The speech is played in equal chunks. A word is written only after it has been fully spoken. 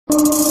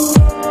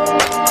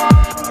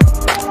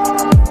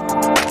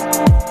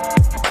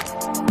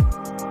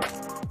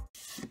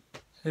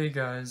Hey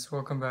guys,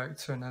 welcome back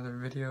to another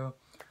video.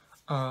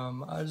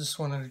 I just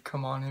wanted to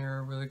come on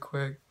here really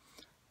quick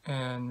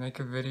and make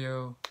a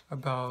video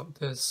about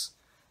this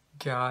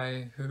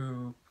guy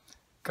who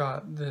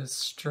got this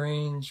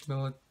strange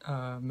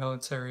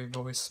military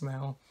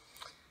voicemail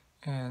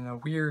and a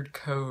weird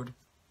code.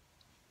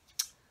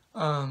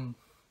 Not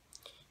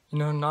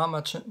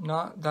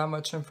that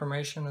much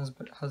information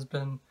has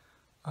been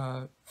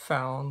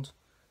found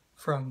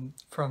from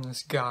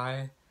this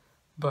guy,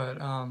 but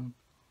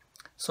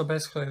so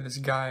basically this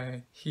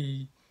guy,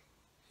 he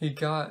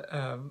got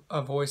a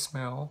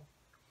voicemail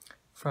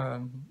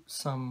from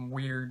some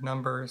weird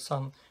number,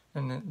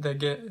 and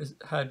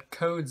had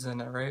codes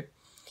in it, right?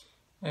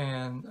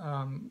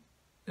 And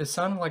it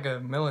sounded like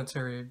a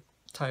military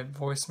type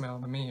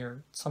voicemail to me,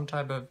 or some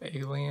type of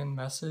alien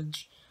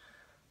message.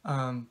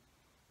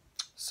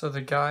 So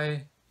the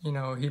guy,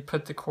 he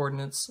put the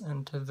coordinates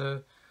into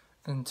the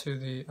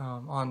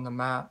on the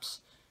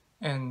maps,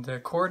 and the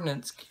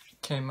coordinates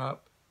came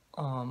up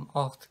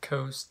off the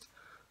coast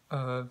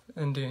of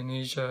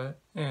Indonesia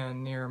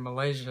and near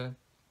Malaysia.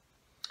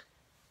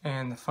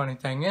 And the funny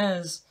thing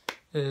is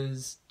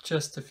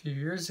just a few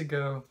years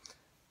ago,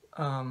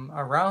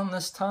 around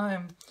this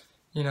time,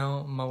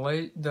 the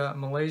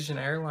Malaysian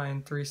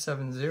Airline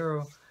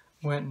 370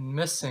 went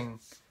missing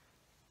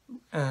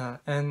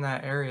in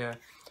that area,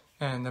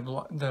 and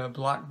the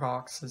black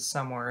box is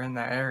somewhere in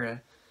that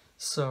area.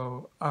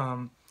 So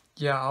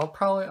yeah,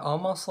 I'll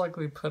most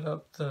likely put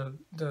up the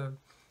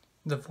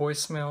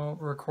voicemail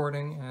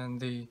recording and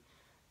the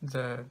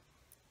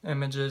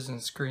images and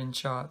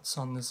screenshots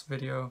on this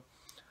video.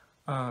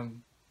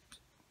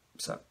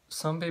 So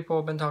some people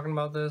have been talking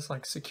about this,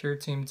 like Secure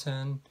Team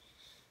 10.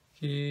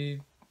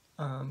 He,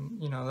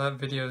 that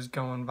video is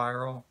going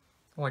viral,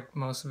 like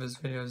most of his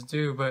videos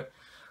do. But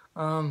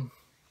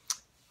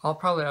I'll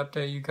probably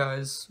update you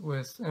guys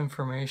with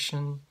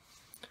information.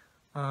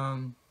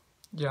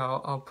 Yeah,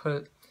 I'll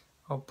put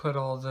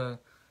all the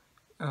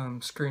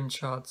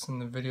screenshots in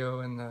the video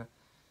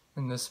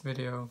in this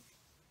video.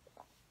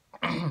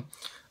 You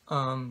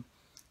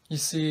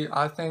see,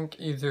 I think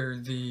either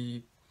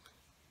the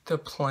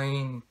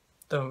plane,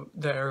 the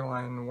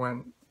airline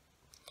went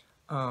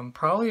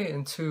probably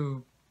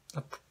into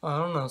I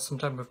don't know, some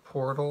type of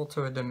portal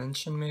to a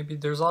dimension maybe.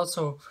 There's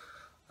also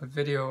a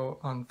video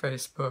on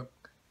Facebook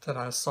that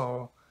I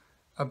saw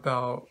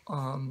about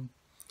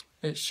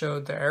it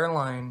showed the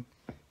airline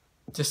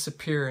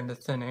disappear into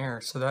thin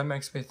air. So that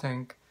makes me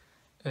think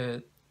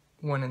it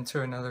went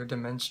into another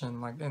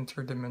dimension, like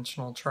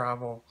interdimensional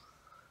travel,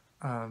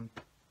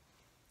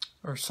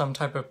 or some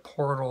type of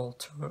portal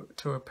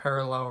to a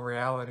parallel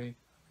reality.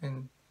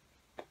 And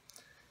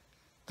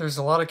there's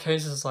a lot of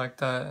cases like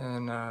that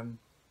in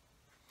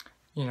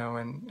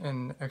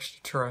in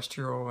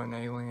extraterrestrial and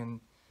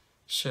alien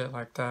shit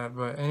like that.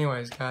 But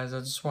anyways, guys, I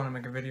just want to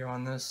make a video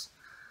on this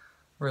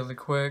really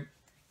quick.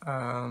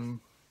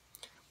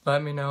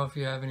 Let me know if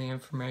you have any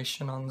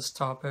information on this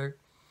topic.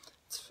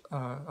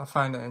 I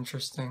find it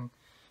interesting,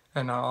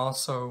 and I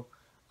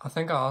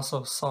think I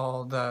also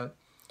saw that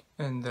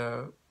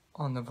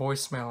on the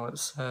voicemail it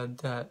said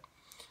that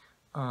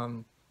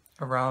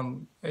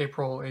around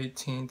April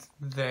 18th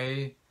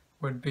they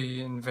would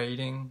be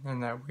invading,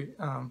 and that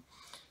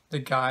the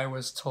guy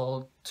was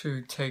told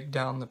to take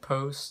down the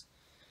post,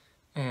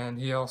 and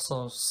he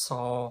also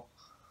saw.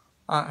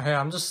 Hey,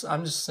 I'm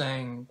just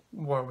saying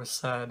what was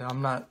said.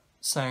 I'm not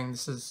saying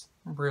this is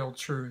real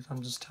truth.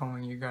 I'm just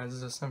telling you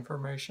guys this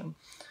information.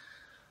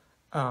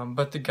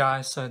 But the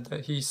guy said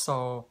that he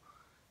saw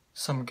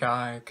some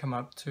guy come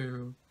up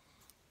to,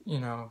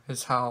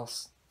 his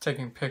house,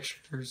 taking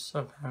pictures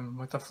of him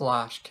with a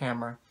flash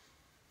camera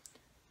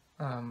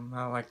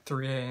at like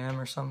 3 a.m.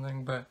 or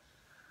something. But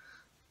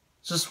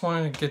just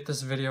wanted to get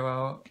this video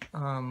out.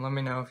 Let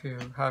me know if you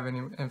have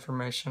any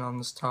information on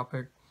this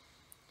topic.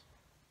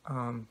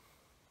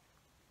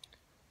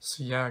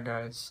 So yeah,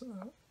 guys,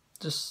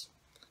 just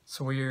it's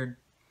weird.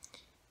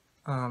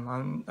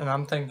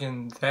 I'm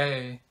thinking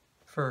they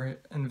for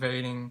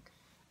invading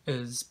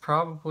is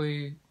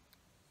probably,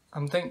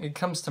 it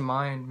comes to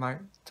mind, my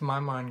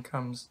mind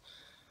comes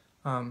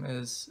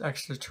is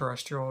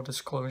extraterrestrial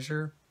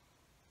disclosure,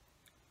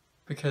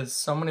 because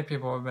so many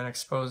people have been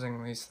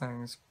exposing these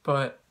things.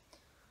 But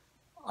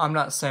I'm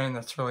not saying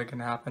that's really going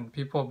to happen.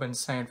 People have been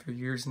saying for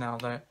years now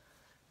that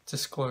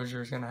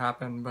disclosure is going to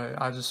happen,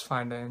 but I just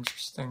find it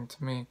interesting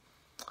to me.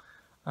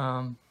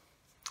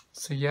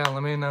 So yeah,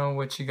 let me know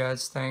what you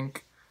guys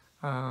think.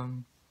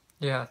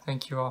 Yeah,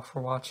 thank you all for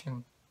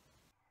watching.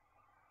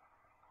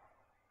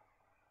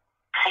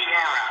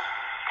 Sierra,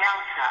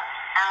 Delta,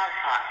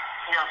 Alpha,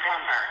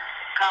 November,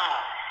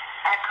 Golf,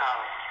 Echo,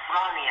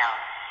 Romeo,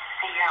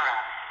 Sierra,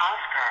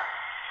 Oscar,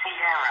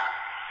 Sierra,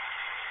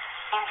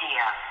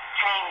 India,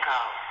 Tango,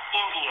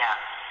 India,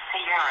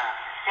 Sierra,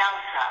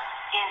 Delta,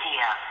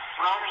 India,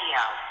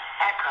 Romeo,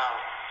 Echo,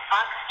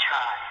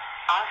 Foxtrot,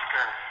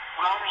 Oscar,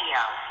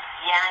 Romeo,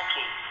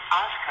 Yankee,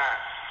 Oscar,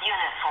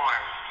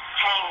 Uniform,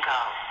 Tango,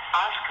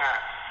 Oscar,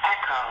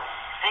 Echo,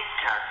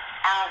 Victor,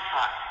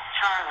 Alpha,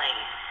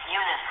 Charlie,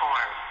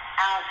 Uniform,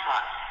 Alpha,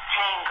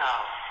 Tango,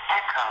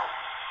 Echo,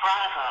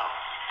 Bravo,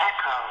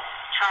 Echo,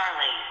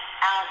 Charlie,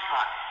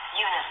 Alpha,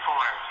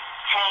 Uniform,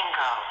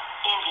 Tango,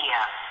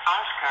 India,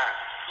 Oscar,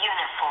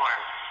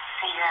 Uniform,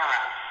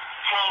 Sierra,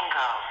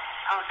 Tango,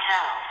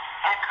 Hotel,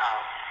 Echo,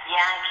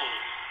 Yankee,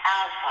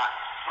 Alpha,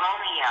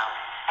 Romeo,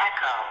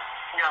 Echo,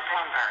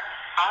 November,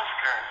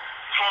 Oscar,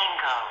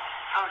 Tango,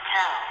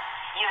 Hotel,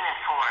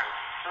 Uniform,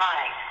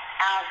 Mike,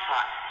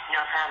 Alpha,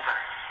 November,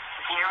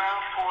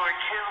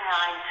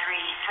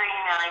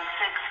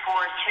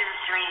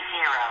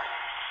 042933964230,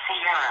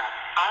 Sierra,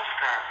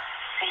 Oscar,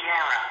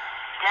 Sierra,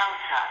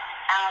 Delta,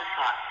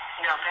 Alpha,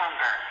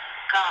 November,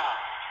 Golf,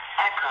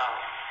 Echo,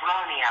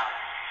 Romeo,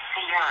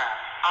 Sierra,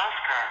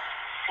 Oscar,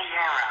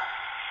 Sierra.